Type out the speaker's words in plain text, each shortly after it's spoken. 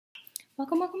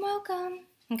Welcome, welcome, welcome.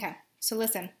 Okay, so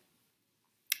listen,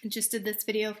 I just did this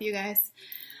video for you guys.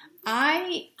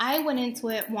 I went into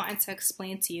it wanting to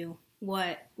explain to you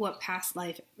what past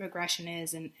life regression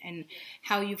is and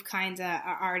how you've kind of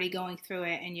are already going through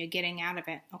it and you're getting out of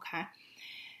it, okay?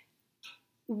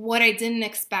 What I didn't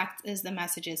expect is the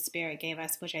messages Spirit gave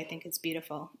us, which I think is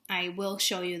beautiful. I will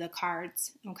show you the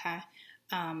cards, okay?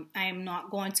 I am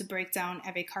not going to break down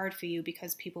every card for you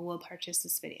because people will purchase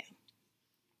this video.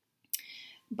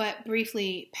 But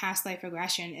briefly, past life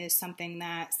regression is something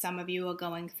that some of you are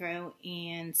going through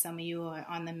and some of you are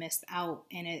on the missed out,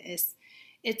 and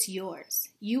it's yours.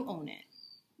 You own it.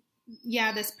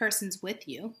 Yeah, this person's with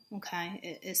you,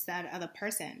 okay? It's that other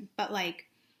person. But like,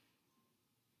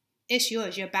 it's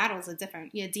yours. Your battles are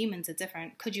different. Your demons are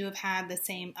different. Could you have had the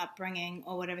same upbringing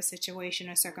or whatever situation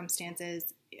or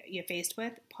circumstances you're faced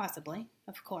with? Possibly,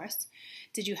 of course.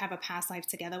 Did you have a past life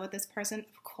together with this person?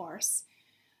 Of course.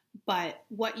 But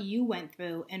what you went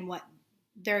through and what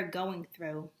they're going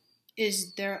through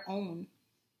is their own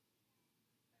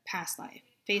past life,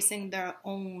 facing their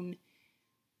own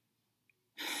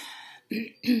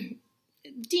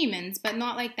demons, but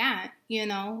not like that, you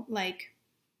know, like,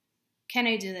 can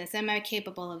I do this? Am I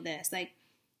capable of this? Like,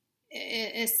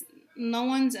 it's no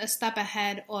one's a step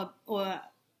ahead or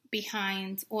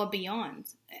behind or beyond.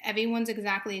 Everyone's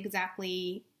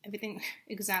everything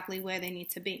exactly where they need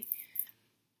to be.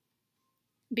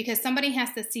 Because somebody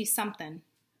has to see something.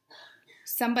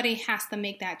 Somebody has to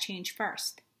make that change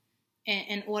first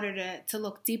in order to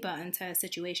look deeper into a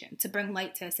situation, to bring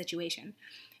light to a situation.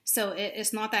 So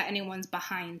it's not that anyone's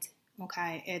behind,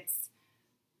 okay?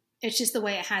 It's just the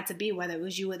way it had to be, whether it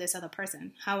was you or this other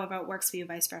person. However it works for you,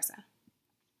 vice versa.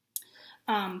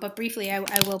 But briefly, I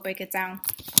will break it down,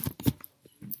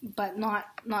 but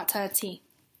not to a T.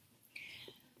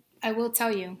 I will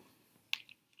tell you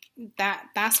that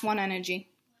that's one energy.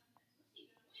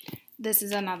 This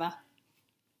is another.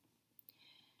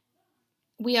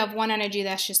 We have one energy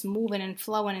that's just moving and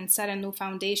flowing and setting new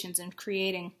foundations and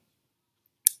creating.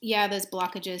 Yeah, there's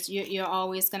blockages. You're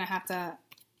always going to have to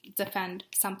defend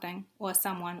something or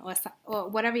someone or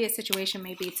whatever your situation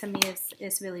may be. To me,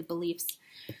 it's really beliefs.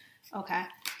 Okay.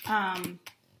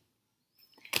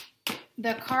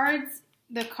 The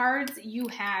cards you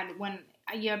had when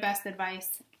your best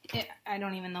advice, I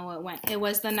don't even know where it went. It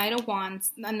was the Knight of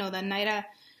Wands. No, the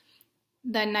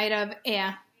Knight of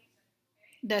Air,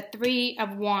 the Three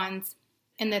of Wands,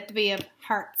 and the Three of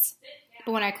Hearts.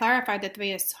 But when I clarified the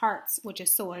Three of Hearts, which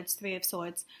is swords, Three of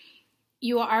Swords,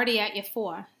 you are already at your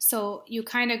 4. So you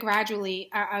kind of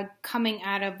gradually are coming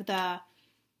out of the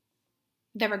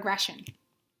regression,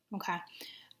 okay?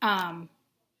 And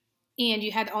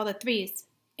you had all the threes.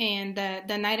 And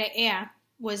the Knight of Air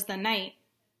was the Knight,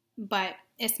 but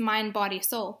it's mind, body,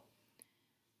 soul.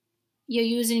 You're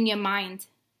using your mind.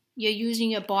 You're using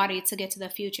your body to get to the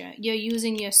future. You're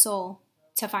using your soul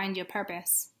to find your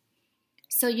purpose.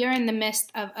 So you're in the midst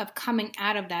of coming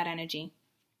out of that energy.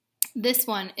 This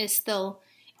one is still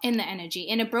in the energy.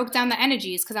 And it broke down the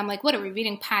energies because I'm like, what, are we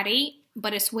reading Part 8?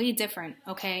 But it's way different,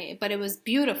 okay? But it was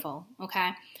beautiful,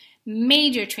 okay?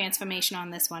 Major transformation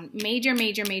on this one. Major,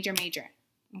 major, major, major,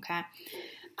 okay?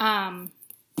 And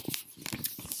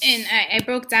I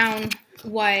broke down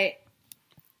what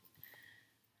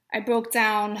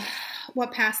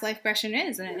past life regression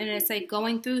is, and it's like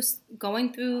going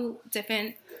through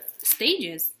different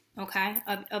stages, okay,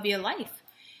 of your life.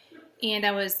 And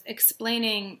I was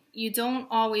explaining, you don't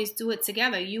always do it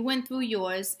together. You went through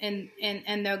yours, and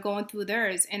they're going through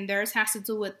theirs, and theirs has to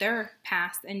do with their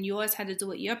past, and yours had to do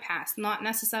with your past. Not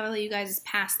necessarily you guys'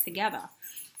 past together,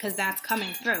 because that's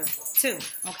coming through too,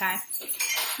 okay?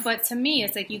 But to me,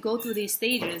 it's like you go through these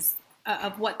stages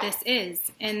of what this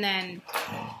is, and then,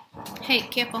 hey,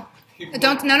 careful. No,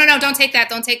 don't take that.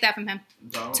 Don't take that from him.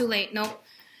 Don't. Too late. No.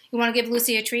 You want to give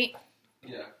Lucy a treat?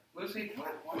 Yeah. Lucy,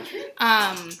 what treat?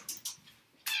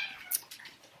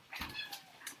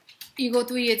 You go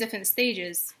through your different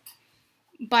stages,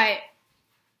 but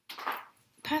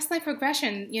past life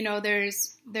regression, you know,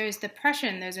 there's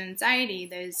depression, there's anxiety,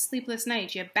 there's sleepless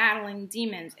nights, you're battling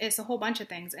demons. It's a whole bunch of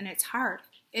things, and it's hard.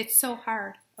 It's so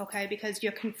hard, okay, because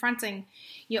you're confronting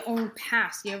your own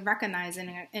past. You're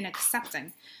recognizing and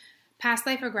accepting. Past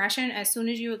life regression, as soon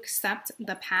as you accept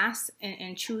the past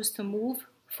and choose to move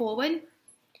forward,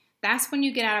 that's when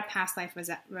you get out of past life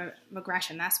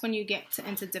regression. That's when you get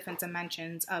into different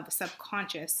dimensions of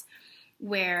subconscious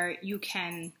where you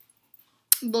can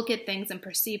look at things and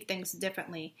perceive things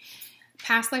differently.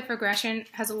 Past life regression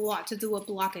has a lot to do with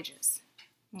blockages,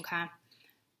 okay,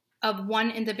 of one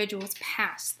individual's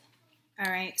past,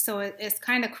 all right? So it's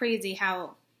kind of crazy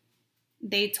how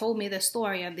they told me the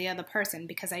story of the other person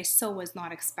because I so was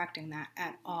not expecting that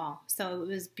at all. So it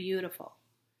was beautiful.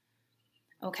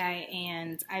 Okay,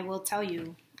 and I will tell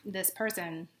you, this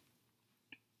person,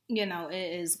 you know,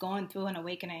 is going through an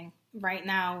awakening. Right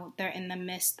now, they're in the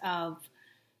midst of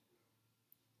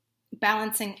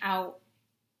balancing out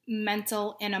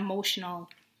mental and emotional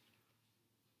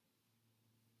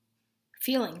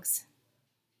feelings,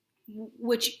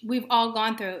 which we've all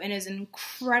gone through and is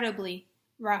incredibly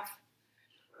rough.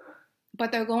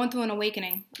 But they're going through an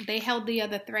awakening. They held the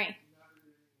other three.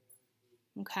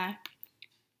 Okay?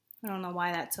 I don't know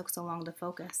why that took so long to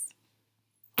focus.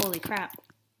 Holy crap.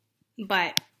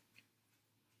 But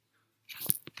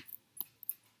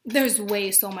there's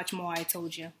way so much more I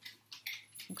told you.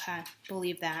 Okay?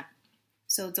 Believe that.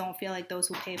 So don't feel like those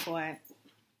who pay for it,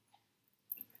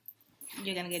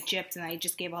 you're going to get gypped and I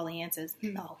just gave all the answers.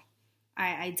 No.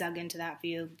 I dug into that for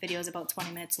you. The video is about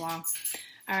 20 minutes long.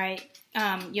 All right.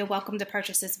 You're welcome to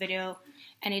purchase this video.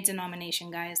 Any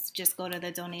denomination, guys. Just go to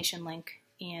the donation link.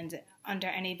 And under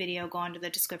any video, go into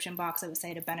the description box. It would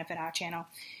say to benefit our channel.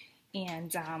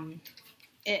 And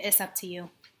it's up to you,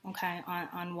 okay,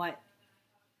 on what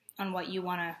you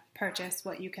want to purchase,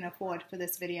 what you can afford for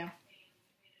this video.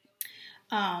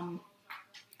 I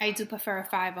do prefer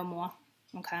 5 or more,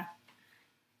 okay?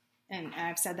 And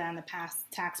I've said that in the past,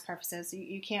 tax purposes.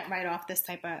 You can't write off this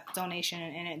type of donation,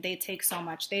 and they take so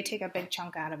much. They take a big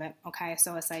chunk out of it, okay?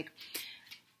 So it's like,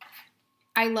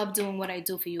 I love doing what I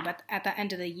do for you, but at the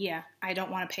end of the year, I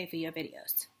don't want to pay for your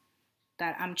videos.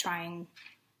 That I'm trying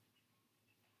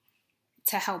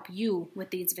to help you with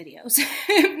these videos,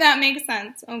 if that makes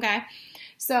sense, okay?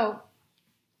 So,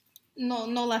 no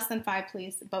less than 5,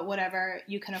 please, but whatever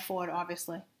you can afford,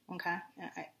 obviously, okay?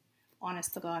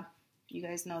 Honest to God. You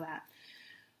guys know that.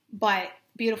 But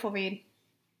beautiful read.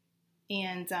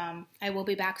 And I will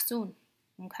be back soon.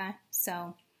 Okay?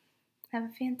 So have a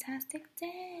fantastic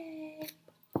day.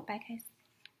 Bye, guys.